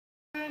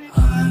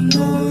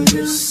know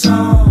you're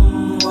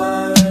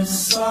somewhere.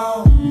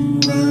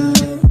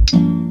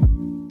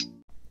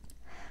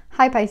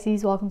 Hi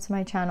Pisces, welcome to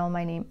my channel.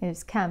 My name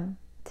is Kem.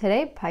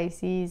 Today,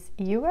 Pisces,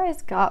 you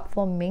guys got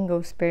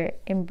Flamingo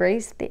Spirit.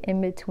 Embrace the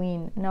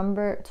in-between,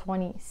 number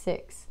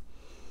 26.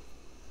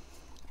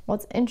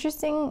 What's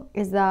interesting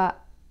is that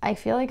I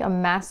feel like a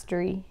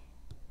mastery.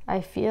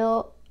 I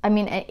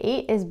mean, an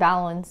 8 is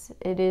balance.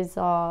 It is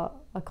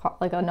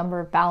like a number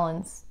of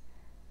balance.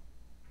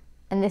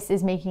 And this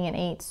is making an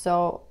 8.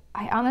 So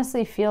I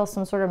honestly feel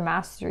some sort of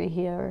mastery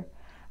here.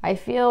 I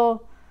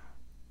feel,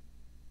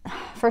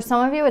 for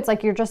some of you, it's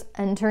like you're just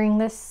entering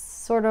this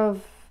sort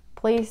of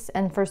place,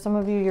 and for some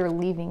of you, you're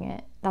leaving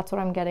it. That's what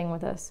I'm getting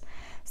with this.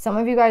 Some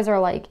of you guys are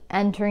like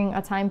entering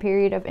a time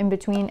period of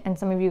in-between, and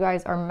some of you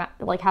guys are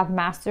have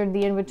mastered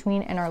the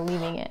in-between and are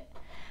leaving it.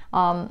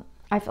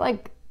 I feel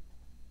like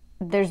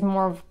there's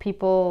more of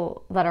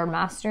people that are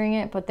mastering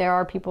it, but there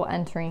are people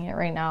entering it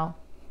right now.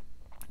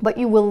 But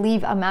you will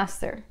leave a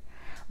master.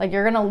 Like,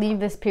 you're gonna leave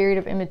this period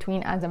of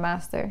in-between as a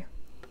master.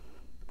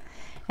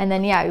 And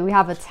then yeah, we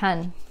have a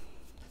 10.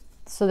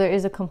 So there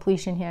is a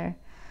completion here.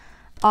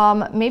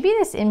 Maybe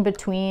this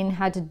in-between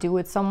had to do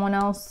with someone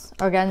else.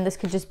 Again, this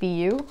could just be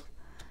you.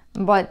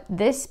 But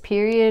this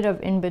period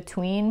of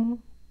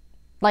in-between,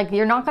 like,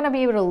 you're not going to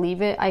be able to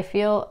leave it, I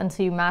feel,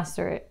 until you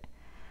master it.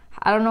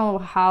 I don't know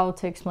how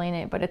to explain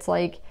it, but it's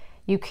like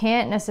you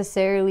can't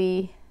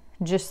necessarily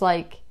just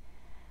like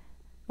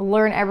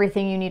learn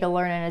everything you need to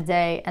learn in a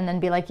day and then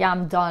be like, yeah,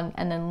 I'm done,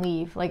 and then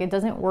leave. Like, it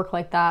doesn't work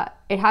like that.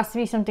 It has to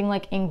be something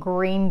like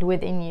ingrained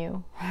within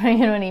you. You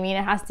know what I mean?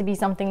 It has to be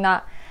something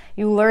that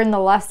you learn the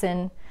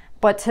lesson,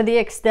 but to the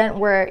extent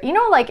where, you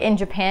know, like in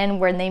Japan,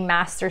 when they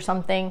master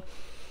something,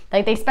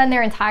 like they spend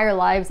their entire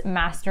lives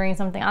mastering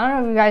something. I don't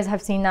know if you guys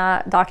have seen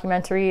that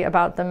documentary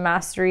about the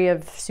mastery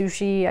of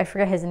sushi. I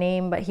forget his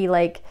name, but he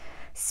like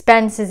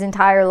spends his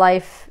entire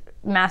life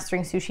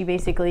mastering sushi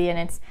basically. And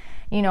it's,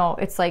 you know,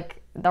 it's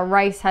like the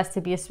rice has to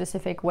be a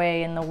specific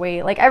way, and the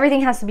way, like everything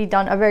has to be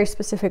done a very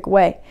specific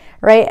way,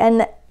 right?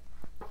 And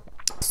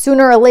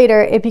sooner or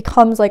later it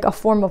becomes like a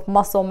form of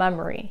muscle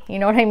memory. You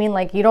know what I mean?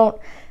 Like, you don't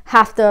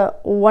have to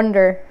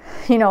wonder,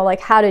 you know,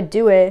 like how to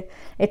do it.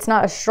 It's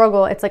not a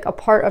struggle. It's like a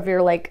part of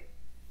your like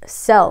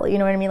cell. You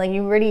know what I mean? Like,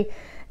 you already,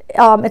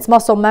 it's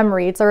muscle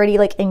memory. It's already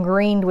like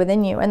ingrained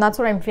within you. And that's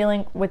what I'm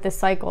feeling with this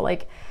cycle.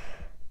 Like,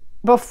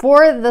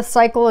 before the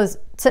cycle is,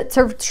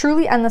 to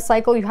truly end the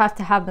cycle, you have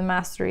to have the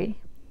mastery.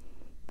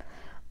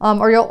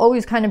 Or you'll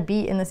always kind of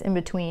be in this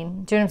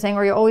in-between. Do you know what I'm saying?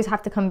 Or you'll always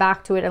have to come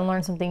back to it and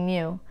learn something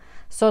new.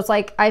 So it's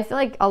like, I feel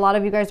like a lot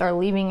of you guys are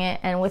leaving it,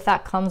 and with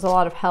that comes a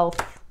lot of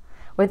health.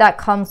 With that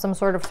comes some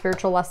sort of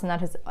spiritual lesson that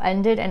has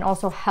ended, and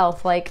also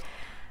health. Like,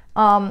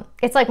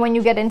 it's like when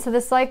you get into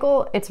this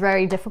cycle, it's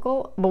very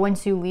difficult, but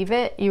once you leave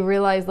it, you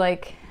realize,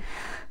 like,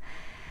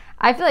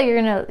 I feel like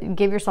you're gonna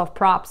give yourself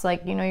props.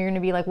 Like, you know, you're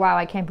gonna be like, wow,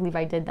 I can't believe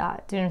I did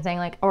that. Do you know what I'm saying?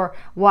 Like, or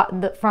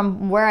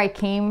from where I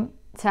came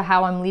to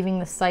how I'm leaving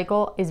this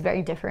cycle is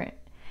very different.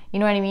 You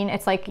know what I mean?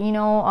 It's like, you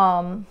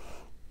know,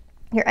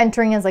 you're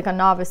entering as like a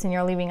novice and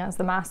you're leaving as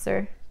the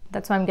master.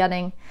 That's what I'm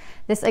getting.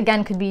 This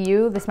again could be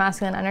you, this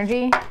masculine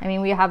energy. I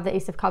mean, we have the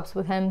Ace of Cups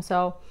with him,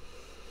 so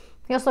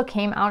he also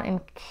came out in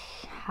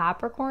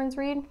Capricorn's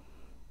read.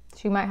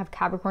 So you might have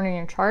Capricorn in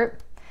your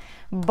chart.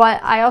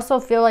 But I also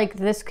feel like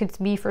this could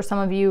be, for some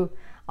of you,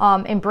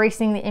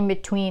 embracing the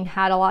in-between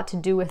had a lot to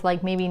do with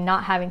like maybe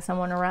not having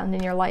someone around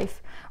in your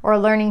life, or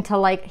learning to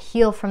like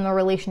heal from the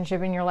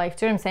relationship in your life.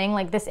 Do you know what I'm saying?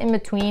 Like, this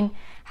in-between,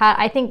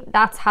 I think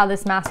that's how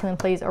this masculine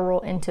plays a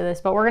role into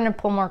this. But we're going to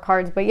pull more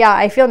cards. But yeah,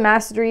 I feel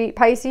mastery,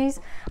 Pisces.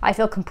 I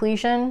feel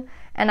completion.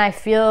 And I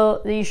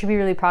feel that you should be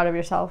really proud of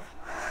yourself.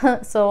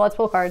 So let's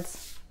pull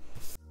cards.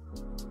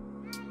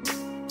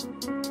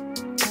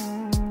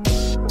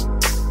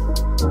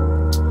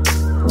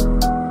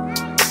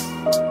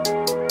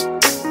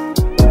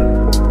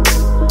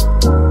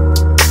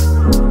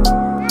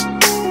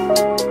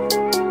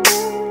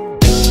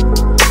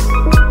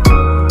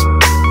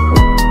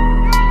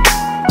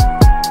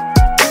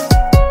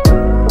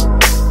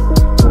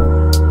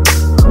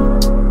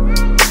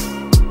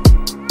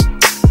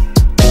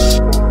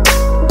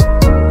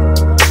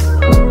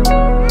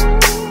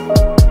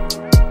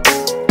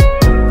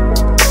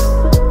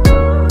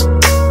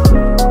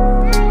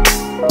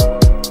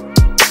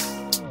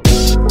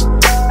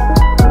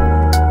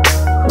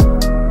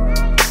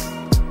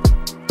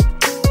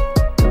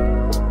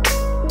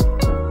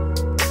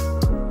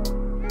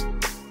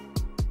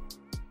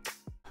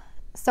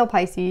 So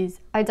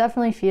Pisces, I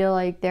definitely feel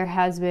like there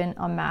has been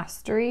a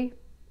mastery.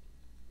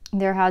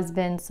 There has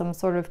been some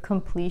sort of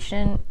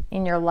completion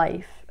in your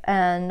life.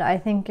 And I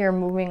think you're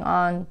moving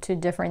on to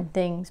different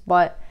things,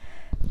 but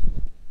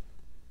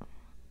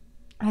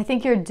I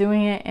think you're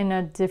doing it in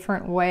a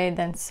different way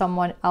than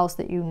someone else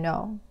that you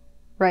know,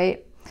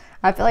 right?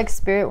 I feel like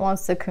Spirit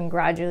wants to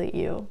congratulate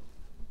you,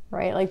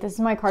 right? Like, this is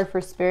my card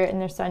for Spirit, and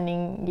they're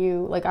sending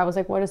you, like, I was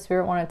like, what does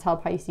Spirit want to tell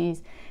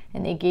Pisces?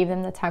 And they gave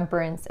them the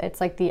Temperance.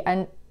 It's like the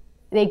end.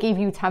 They gave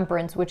you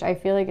Temperance, which I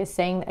feel like is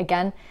saying,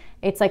 again,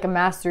 it's like a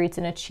mastery, it's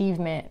an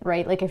achievement,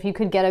 right? Like if you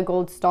could get a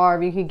gold star,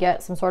 if you could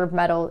get some sort of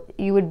medal,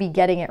 you would be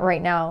getting it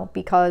right now,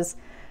 because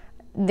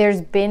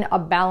there's been a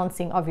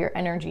balancing of your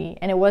energy,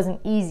 and it wasn't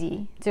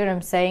easy. Do you know what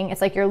I'm saying?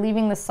 It's like you're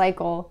leaving the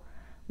cycle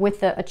with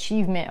the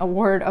achievement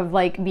award of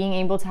like being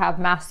able to have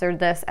mastered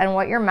this. And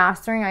what you're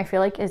mastering, I feel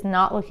like, is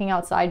not looking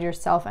outside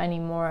yourself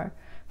anymore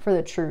for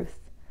the truth,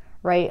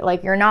 right?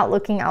 Like you're not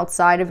looking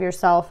outside of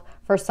yourself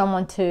for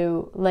someone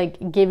to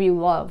like give you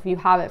love. You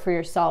have it for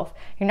yourself.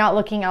 You're not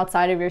looking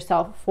outside of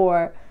yourself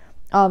for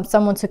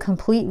someone to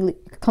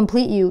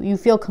complete you. You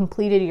feel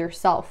completed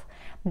yourself.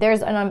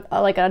 There's an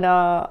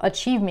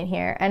achievement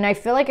here, and I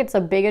feel like it's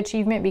a big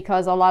achievement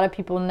because a lot of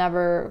people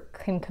never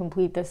can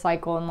complete this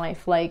cycle in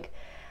life. Like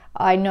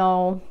I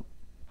know,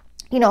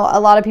 you know, a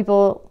lot of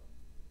people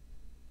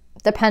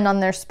depend on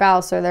their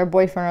spouse or their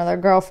boyfriend or their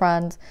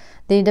girlfriend.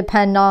 They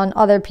depend on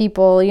other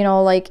people, you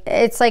know, like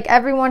it's like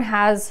everyone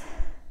has,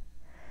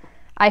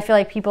 I feel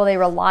like, people they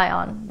rely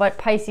on. But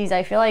Pisces,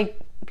 I feel like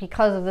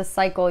because of this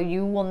cycle,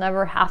 you will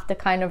never have to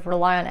kind of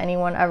rely on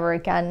anyone ever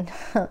again.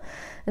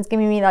 It's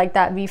giving me like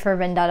that V for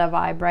Vendetta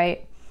vibe,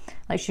 right?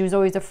 Like she was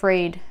always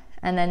afraid,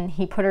 and then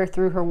he put her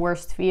through her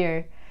worst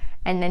fear,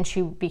 and then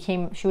she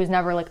was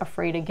never like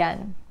afraid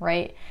again,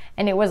 right?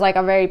 And it was like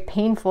a very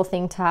painful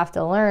thing to have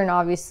to learn.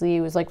 Obviously,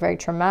 it was like very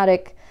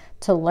traumatic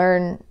to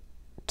learn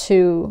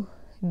to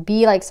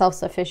be like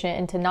self-sufficient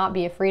and to not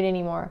be afraid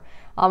anymore.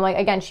 Like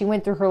again, she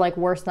went through her like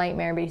worst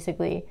nightmare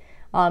basically,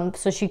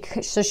 so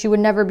she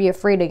would never be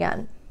afraid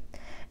again.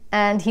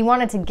 And he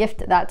wanted to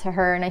gift that to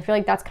her, and I feel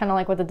like that's kind of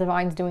like what the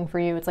divine's doing for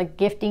you. It's like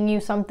gifting you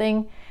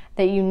something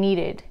that you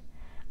needed.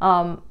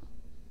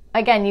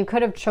 Again, you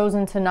could have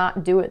chosen to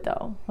not do it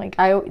though. Like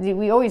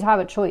we always have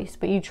a choice,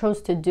 but you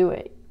chose to do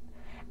it.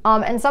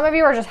 And some of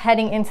you are just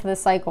heading into the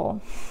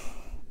cycle.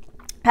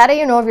 How do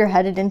you know if you're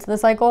headed into the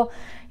cycle?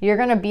 You're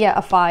gonna be at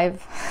a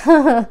 5.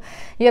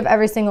 You have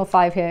every single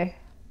 5 here.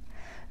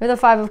 We have the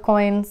 5 of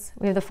coins,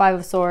 we have the 5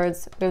 of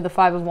swords, we have the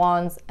 5 of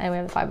wands, and we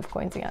have the 5 of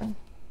coins again.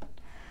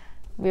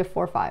 We have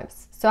 4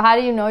 5s. So how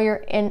do you know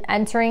you're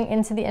entering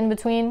into the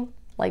in-between?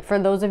 Like for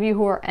those of you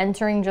who are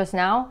entering just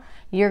now,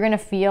 you're going to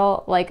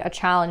feel like a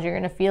challenge. You're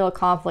going to feel a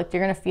conflict.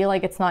 You're going to feel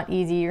like it's not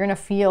easy. You're going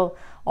to feel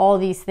all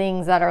these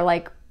things that are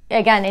like,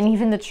 again, and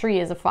even the tree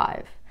is a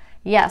 5.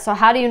 Yeah, so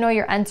how do you know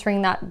you're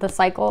entering the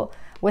cycle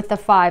with the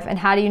 5? And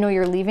how do you know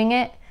you're leaving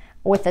it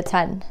with the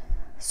 10?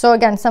 So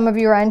again, some of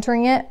you are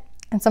entering it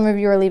and some of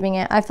you are leaving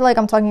it. I feel like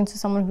I'm talking to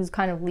someone who's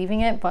kind of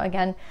leaving it, but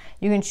again,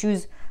 you can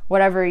choose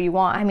whatever you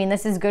want. I mean,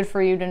 this is good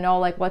for you to know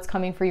like what's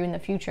coming for you in the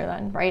future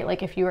then, right?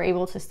 Like if you were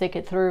able to stick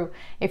it through,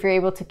 if you're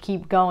able to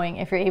keep going,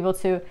 if you're able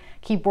to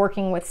keep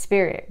working with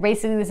spirit.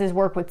 Basically, this is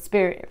work with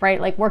spirit,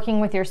 right? Like working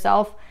with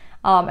yourself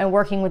and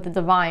working with the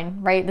divine,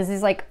 right? This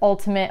is like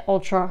ultimate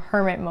ultra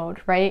hermit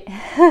mode, right?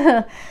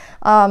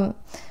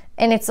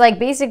 And it's like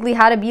basically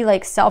how to be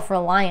like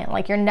self-reliant.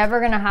 Like you're never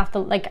gonna have to,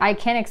 like I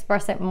can't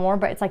express it more,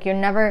 but it's like you're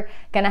never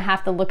gonna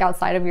have to look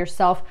outside of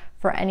yourself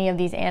for any of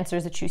these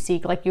answers that you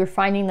seek. Like you're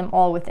finding them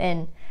all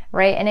within,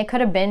 right? And it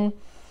could have been,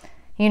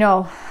 you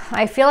know,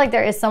 I feel like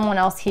there is someone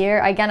else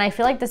here. Again, I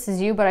feel like this is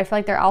you, but I feel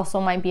like there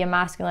also might be a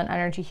masculine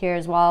energy here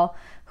as well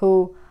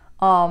who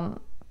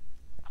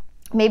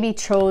maybe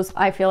chose,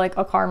 I feel like,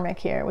 a karmic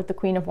here with the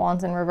Queen of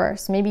Wands in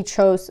reverse. Maybe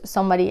chose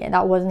somebody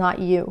that was not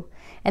you.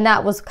 And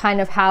that was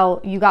kind of how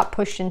you got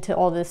pushed into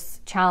all this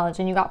challenge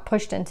and you got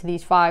pushed into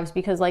these 5s,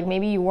 because like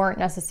maybe you weren't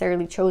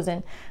necessarily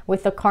chosen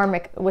with the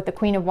karmic, with the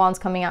Queen of Wands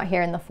coming out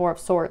here and the 4 of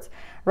Swords,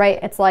 right?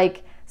 It's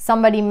like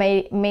somebody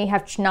may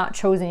have not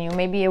chosen you.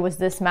 Maybe it was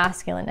this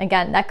masculine.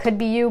 Again, that could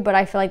be you, but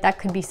I feel like that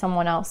could be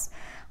someone else.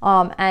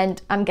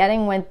 And I'm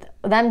getting with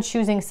them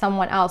choosing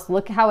someone else.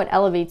 Look how it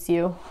elevates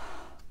you.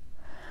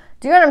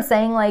 Do you know what I'm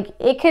saying? Like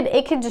it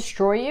could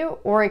destroy you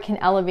or it can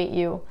elevate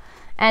you.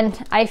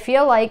 And I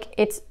feel like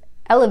it's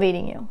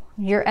elevating you.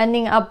 You're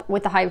ending up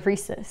with the High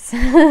Priestess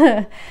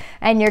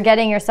and you're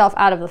getting yourself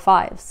out of the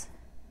 5s.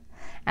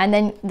 And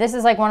then this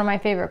is like one of my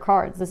favorite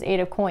cards, this 8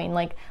 of coin.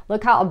 Like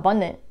look how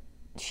abundant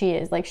she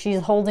is. Like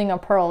she's holding a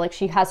pearl, like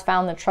she has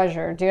found the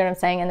treasure. Do you know what I'm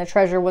saying? And the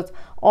treasure was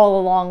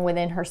all along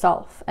within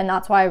herself. And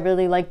that's why I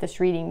really like this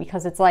reading,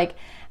 because it's like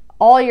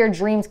all your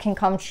dreams can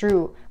come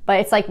true, but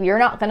it's like you're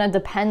not going to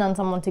depend on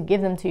someone to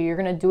give them to you. You're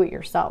going to do it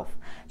yourself.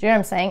 Do you know what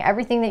I'm saying?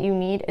 Everything that you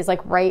need is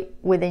like right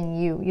within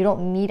you. You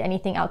don't need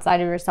anything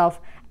outside of yourself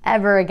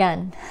ever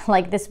again.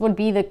 Like this would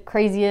be the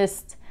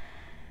craziest,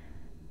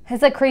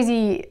 it's like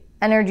crazy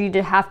energy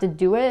to have to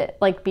do it,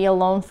 like be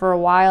alone for a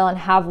while and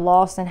have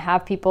loss and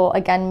have people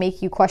again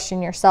make you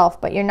question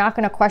yourself. But you're not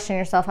going to question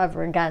yourself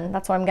ever again.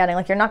 That's what I'm getting.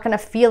 Like you're not going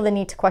to feel the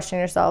need to question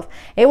yourself.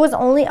 It was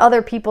only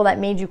other people that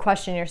made you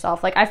question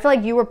yourself. Like I feel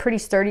like you were pretty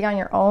sturdy on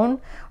your own,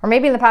 or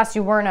maybe in the past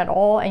you weren't at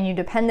all and you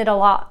depended a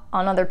lot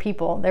on other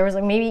people. There was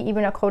like maybe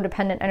even a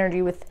codependent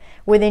energy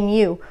within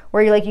you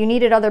where you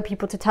needed other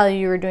people to tell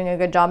you were doing a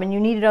good job, and you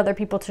needed other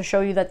people to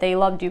show you that they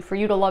loved you for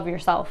you to love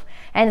yourself.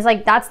 And it's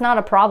like that's not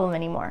a problem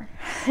anymore.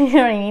 You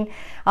know what I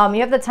mean?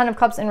 You have the 10 of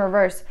Cups in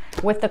reverse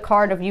with the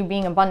card of you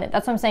being abundant.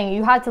 That's what I'm saying.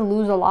 You had to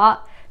lose a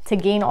lot to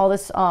gain all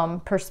this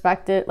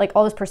perspective, like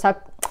all this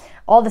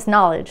all this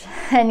knowledge.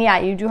 And yeah,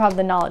 you do have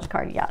the knowledge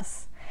card,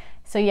 yes.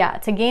 So yeah,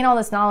 to gain all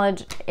this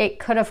knowledge, it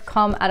could have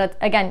come at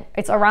again,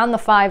 it's around the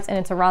 5s and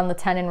it's around the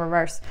 10 in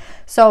reverse.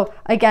 So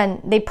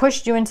again, they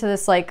pushed you into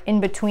this like in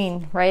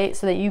between, right?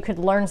 So that you could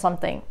learn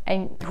something,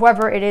 and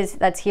whoever it is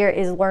that's here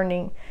is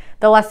learning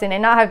the lesson,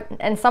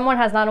 and someone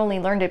has not only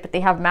learned it, but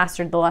they have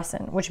mastered the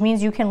lesson, which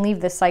means you can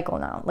leave this cycle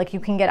now. Like you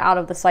can get out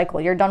of the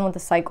cycle. You're done with the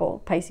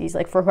cycle, Pisces,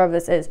 like for whoever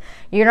this is.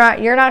 You're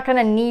not going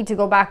to need to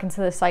go back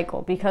into the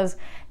cycle, because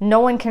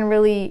no one can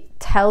really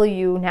tell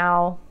you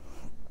now.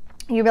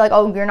 You'd be like,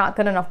 oh, you're not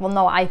good enough. Well,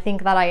 no, I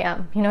think that I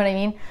am. You know what I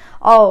mean?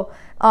 Oh,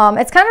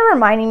 it's kind of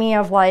reminding me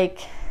of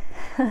like,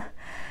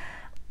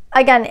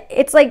 again,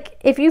 it's like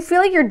if you feel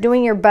like you're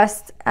doing your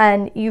best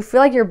and you feel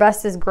like your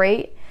best is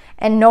great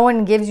and no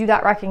one gives you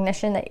that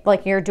recognition that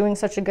like you're doing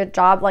such a good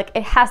job, like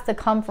it has to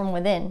come from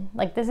within.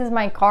 Like this is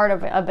my card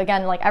of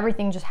again, like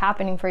everything just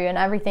happening for you and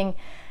everything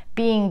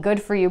being good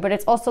for you, but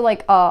it's also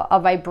like a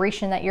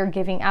vibration that you're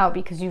giving out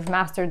because you've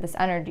mastered this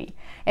energy.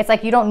 It's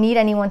like you don't need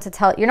anyone to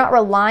tell. You're not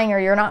relying, or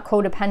you're not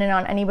codependent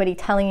on anybody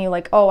telling you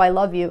like, oh, I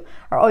love you,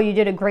 or oh, you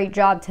did a great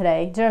job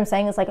today. Do you know what I'm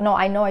saying? It's like, no,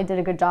 I know I did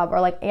a good job, or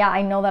like, yeah,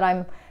 I know that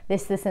I'm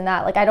this and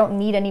that. Like I don't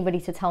need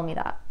anybody to tell me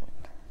that.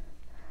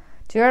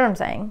 Do you know what I'm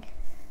saying?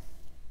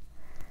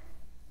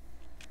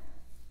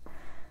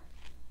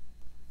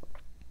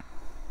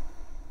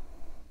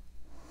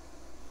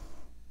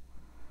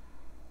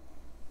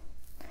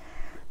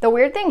 The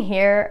weird thing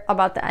here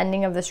about the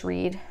ending of this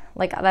read,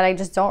 like that I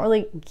just don't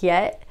really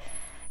get,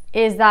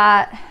 is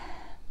that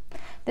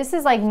this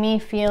is like me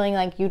feeling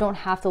like you don't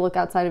have to look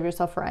outside of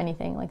yourself for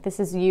anything. Like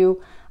this is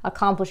you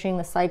accomplishing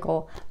the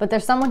cycle. But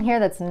there's someone here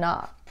that's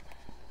not.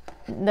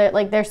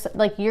 There's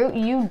like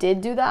you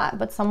did do that,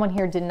 but someone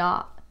here did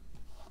not.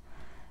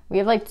 We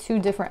have like two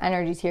different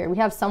energies here. We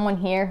have someone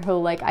here who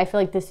like, I feel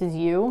like this is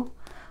you,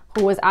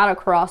 who was at a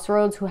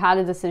crossroads, who had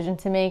a decision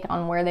to make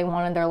on where they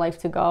wanted their life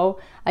to go.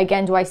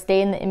 Again, do I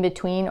stay in the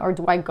in-between, or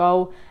do I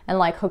go and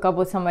like hook up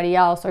with somebody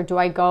else? Or do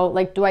I go,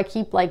 like, do I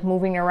keep like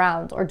moving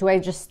around? Or do I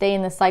just stay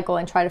in the cycle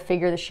and try to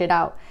figure the shit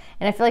out?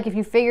 And I feel like if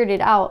you figured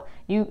it out,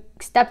 you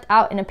stepped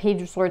out in a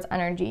Page of Swords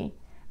energy,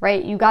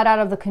 right? You got out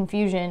of the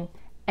confusion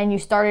and you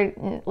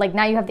started, like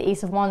now you have the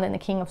Ace of Wands and the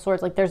King of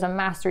Swords. Like there's a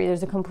mastery,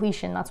 there's a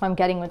completion. That's what I'm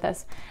getting with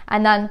this.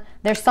 And then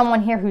there's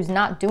someone here who's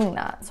not doing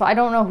that. So I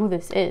don't know who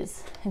this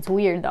is. It's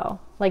weird though.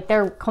 Like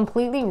they're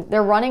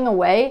running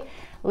away.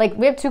 Like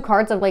we have two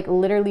cards of like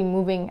literally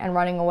moving and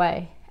running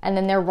away. And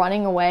then they're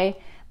running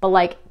away, but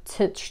like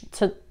to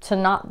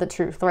not the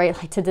truth, right?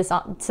 Like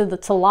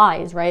to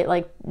lies, right?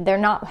 Like they're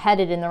not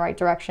headed in the right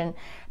direction.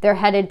 They're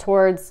headed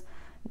towards,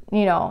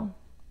 you know,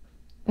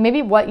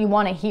 maybe what you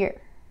want to hear.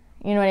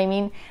 You know what I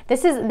mean?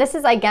 This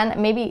is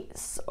again, maybe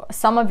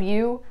some of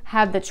you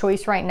have the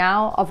choice right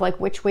now of like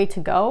which way to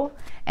go.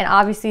 And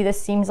obviously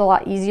this seems a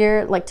lot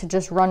easier, like to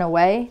just run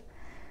away,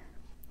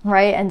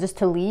 right? And just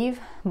to leave.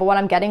 But what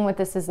I'm getting with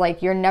this is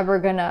like, you're never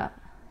gonna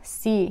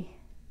see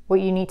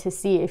what you need to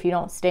see if you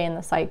don't stay in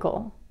the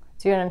cycle.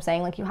 Do you know what I'm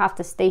saying? Like you have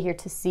to stay here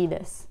to see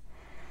this.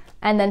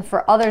 And then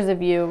for others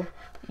of you,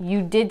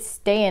 you did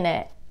stay in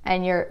it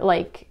and you're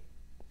like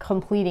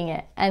completing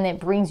it. And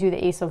it brings you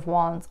the Ace of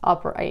Wands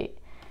upright.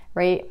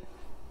 Right?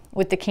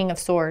 With the King of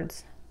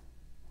Swords.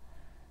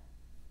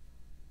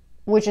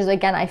 Which is,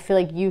 again, I feel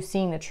like you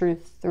seeing the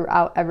truth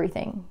throughout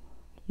everything.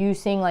 You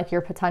seeing like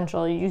your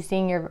potential. You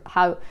seeing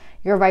how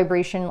your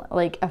vibration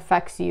like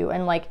affects you.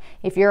 And like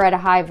if you're at a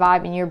high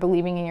vibe and you're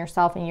believing in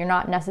yourself and you're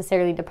not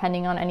necessarily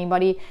depending on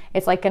anybody,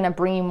 it's like going to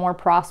bring you more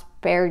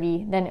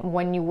prosperity than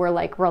when you were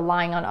like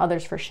relying on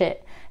others for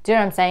shit. Do you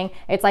know what I'm saying?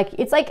 It's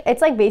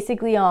like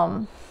basically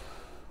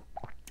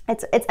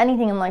it's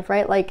anything in life,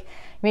 right? Like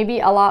maybe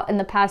a lot in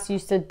the past you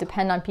used to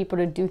depend on people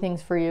to do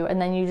things for you,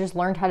 and then you just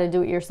learned how to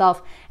do it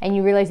yourself, and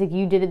you realize like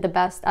you did it the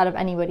best out of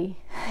anybody.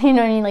 You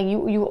know what I mean? Like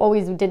you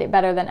always did it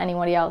better than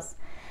anybody else.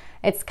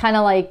 It's kind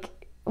of like,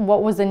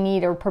 what was the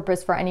need or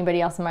purpose for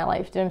anybody else in my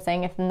life? Do you know what I'm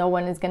saying? If no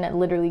one is going to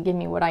literally give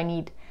me what I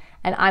need,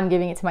 and I'm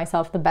giving it to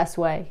myself the best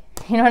way.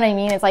 You know what I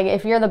mean? It's like,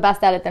 if you're the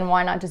best at it, then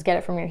why not just get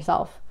it from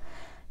yourself?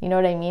 You know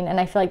what I mean? And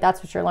I feel like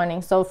that's what you're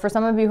learning. So for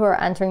some of you who are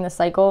entering the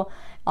cycle,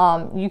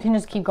 you can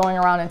just keep going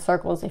around in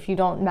circles if you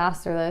don't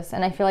master this.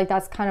 And I feel like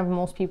that's kind of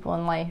most people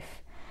in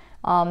life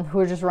who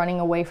are just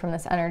running away from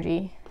this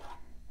energy.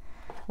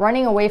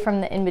 Running away from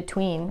the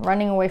in-between.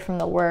 Running away from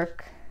the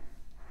work.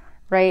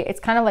 Right? It's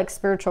kind of like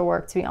spiritual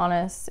work, to be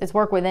honest. It's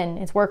work within.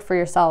 It's work for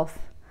yourself.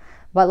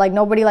 But like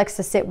nobody likes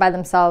to sit by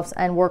themselves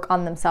and work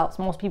on themselves.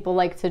 Most people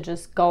like to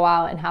just go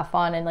out and have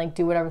fun and like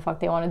do whatever the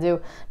fuck they want to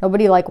do.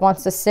 Nobody like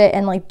wants to sit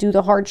and like do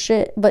the hard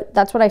shit. But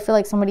that's what I feel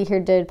like somebody here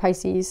did,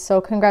 Pisces. So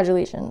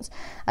congratulations.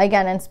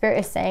 Again, and Spirit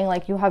is saying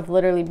like you have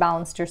literally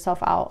balanced yourself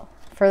out.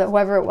 For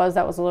whoever it was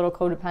that was a little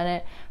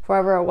codependent, for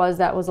whoever it was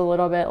that was a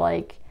little bit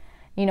like,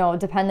 you know,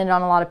 dependent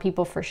on a lot of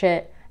people for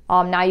shit.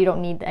 Now you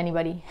don't need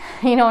anybody.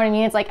 You know what I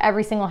mean? It's like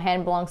every single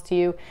hand belongs to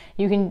you.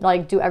 You can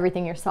like do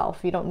everything yourself.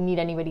 You don't need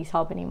anybody's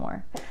help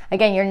anymore.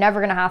 Again, you're never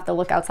gonna have to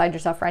look outside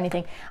yourself for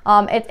anything.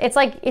 It's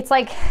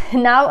like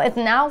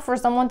now for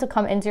someone to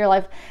come into your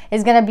life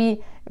is gonna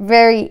be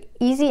very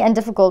easy and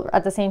difficult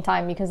at the same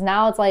time, because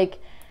now it's like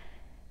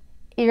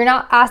you're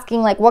not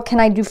asking like, what can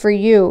I do for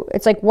you?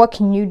 It's like, what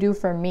can you do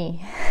for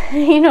me?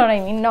 You know what I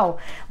mean? No,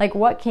 like,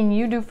 what can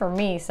you do for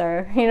me,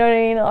 sir? You know what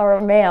I mean?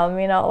 Or ma'am,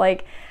 you know,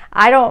 like,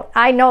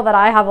 I know that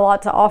I have a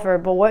lot to offer,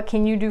 but what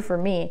can you do for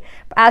me?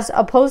 As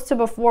opposed to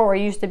before, where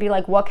it used to be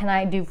like, what can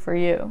I do for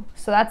you?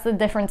 So that's the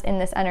difference in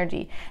this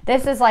energy.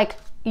 This is like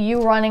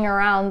you running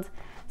around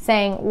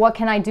saying, what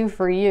can I do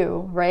for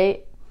you,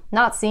 right?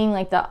 Not seeing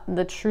like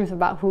the truth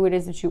about who it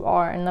is that you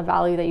are and the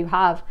value that you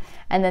have.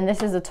 And then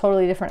this is a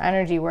totally different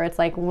energy where it's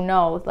like,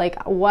 no,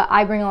 like, what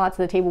I bring a lot to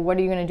the table. What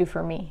are you going to do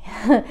for me?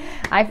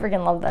 I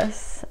freaking love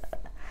this.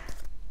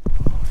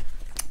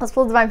 Let's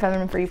pull Divine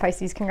Feminine for you,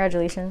 Pisces.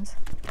 Congratulations.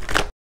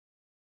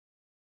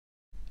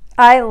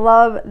 I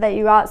love that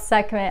you got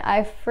Sekhmet.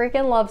 I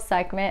freaking love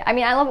Sekhmet. I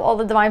mean, I love all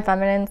the Divine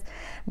Feminines,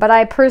 but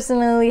I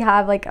personally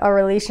have like a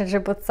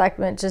relationship with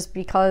Sekhmet just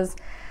because,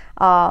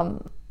 I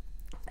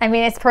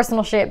mean, it's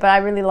personal shit, but I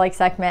really like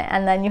Sekhmet.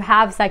 And then you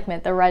have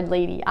Sekhmet, the red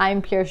lady. I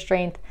am pure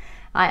strength.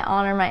 I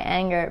honor my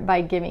anger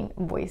by giving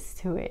voice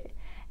to it.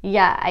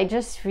 Yeah, I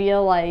just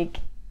feel like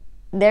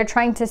they're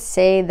trying to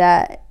say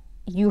that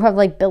you have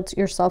like built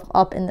yourself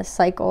up in this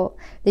cycle,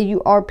 that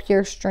you are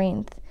pure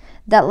strength,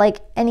 that like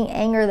any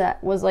anger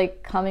that was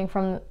like coming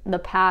from the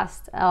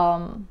past,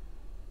 I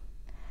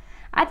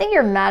think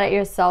you're mad at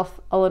yourself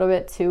a little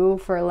bit too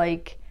for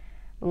like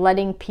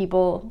letting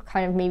people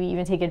kind of maybe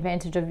even take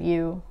advantage of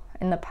you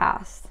in the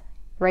past,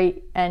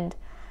 right? And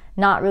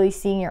not really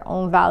seeing your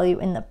own value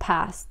in the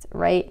past,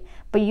 right?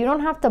 But you don't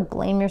have to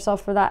blame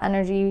yourself for that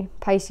energy,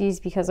 Pisces,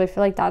 because I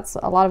feel like that's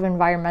a lot of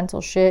environmental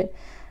shit.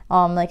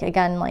 Like,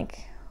 again, like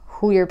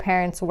who your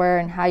parents were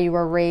and how you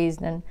were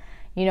raised, and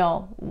you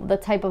know, the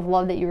type of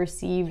love that you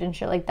received and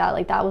shit like that.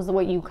 Like, that was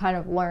what you kind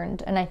of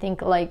learned. And I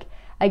think, like,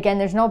 again,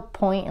 there's no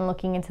point in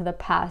looking into the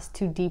past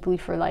too deeply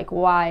for like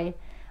why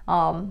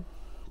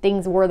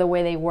things were the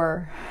way they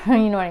were.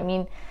 You know what I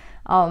mean?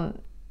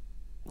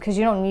 Because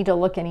you don't need to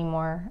look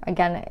anymore.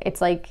 Again, it's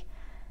like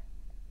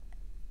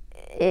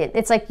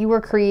it's like you were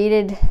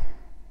created,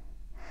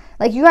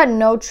 like you had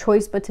no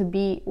choice but to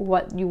be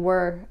what you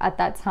were at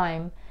that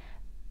time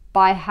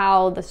by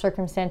how the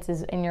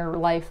circumstances in your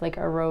life like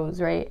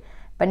arose, right?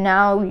 But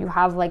now you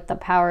have like the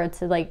power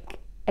to like,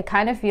 I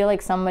kind of feel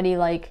like somebody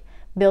like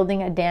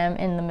building a dam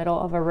in the middle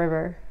of a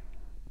river,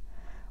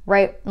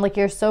 right? Like,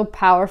 you're so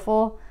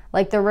powerful.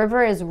 Like, the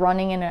river is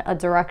running in a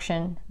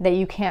direction that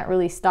you can't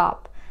really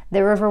stop.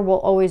 The river will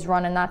always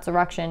run in that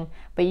direction,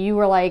 but you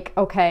were like,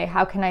 okay,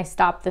 how can I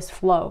stop this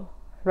flow,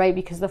 right?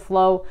 Because the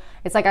flow,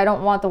 it's like, I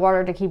don't want the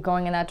water to keep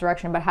going in that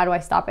direction, but how do I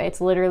stop it?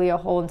 It's literally a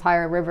whole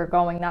entire river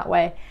going that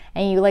way,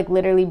 and you like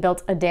literally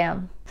built a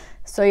dam.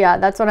 So yeah,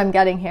 that's what I'm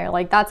getting here.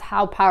 Like, that's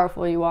how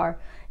powerful you are.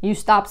 You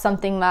stop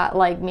something that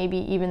like maybe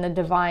even the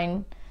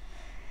divine,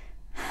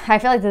 I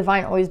feel like the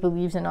divine always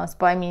believes in us,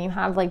 but I mean, you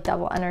have like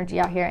devil energy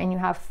out here, and you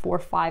have 4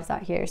 5s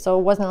out here. So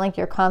it wasn't like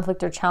your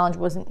conflict or challenge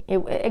wasn't,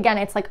 again,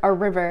 it's like a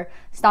river,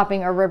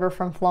 stopping a river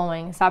from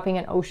flowing, stopping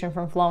an ocean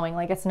from flowing.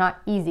 Like, it's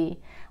not easy.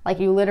 Like,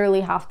 you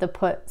literally have to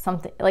put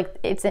something, like,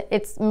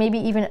 it's maybe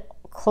even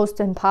close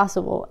to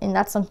impossible. And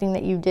that's something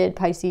that you did,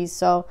 Pisces.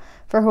 So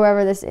for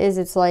whoever this is,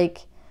 it's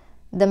like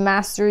the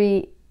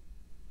mastery.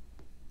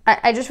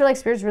 I just feel like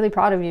Spirit's really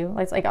proud of you.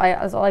 It's like,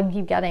 that's all I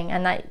keep getting.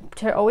 And that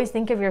to always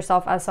think of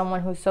yourself as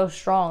someone who's so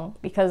strong,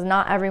 because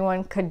not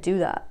everyone could do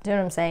that. Do you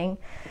know what I'm saying?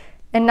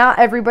 And not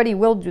everybody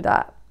will do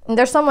that. And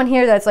there's someone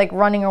here that's like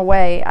running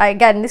away.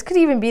 Again, this could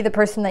even be the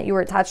person that you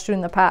were attached to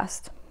in the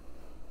past.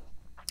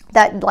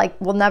 That like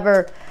will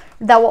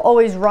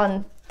always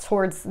run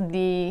towards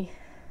will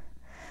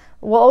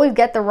always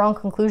get the wrong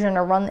conclusion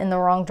or run in the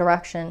wrong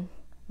direction,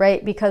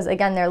 right? Because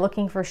again, they're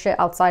looking for shit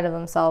outside of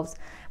themselves,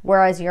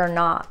 whereas you're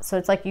not. So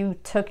it's like you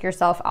took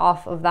yourself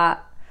off of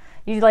that.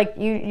 You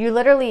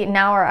literally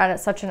now are at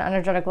such an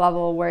energetic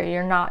level where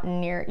you're not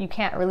near, you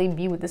can't really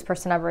be with this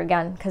person ever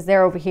again, because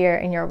they're over here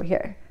and you're over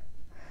here.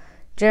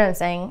 Do you know what I'm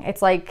saying?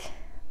 It's like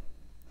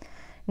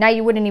now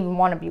you wouldn't even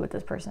want to be with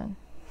this person.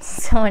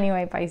 So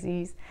anyway,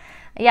 Pisces,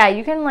 yeah,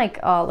 you can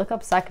like look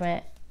up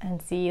Sekhmet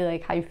and see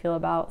like how you feel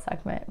about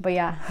Sekhmet. But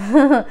yeah,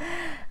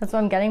 that's what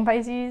I'm getting,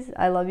 Pisces.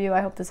 I love you.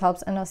 I hope this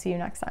helps, and I'll see you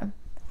next time.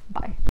 Bye.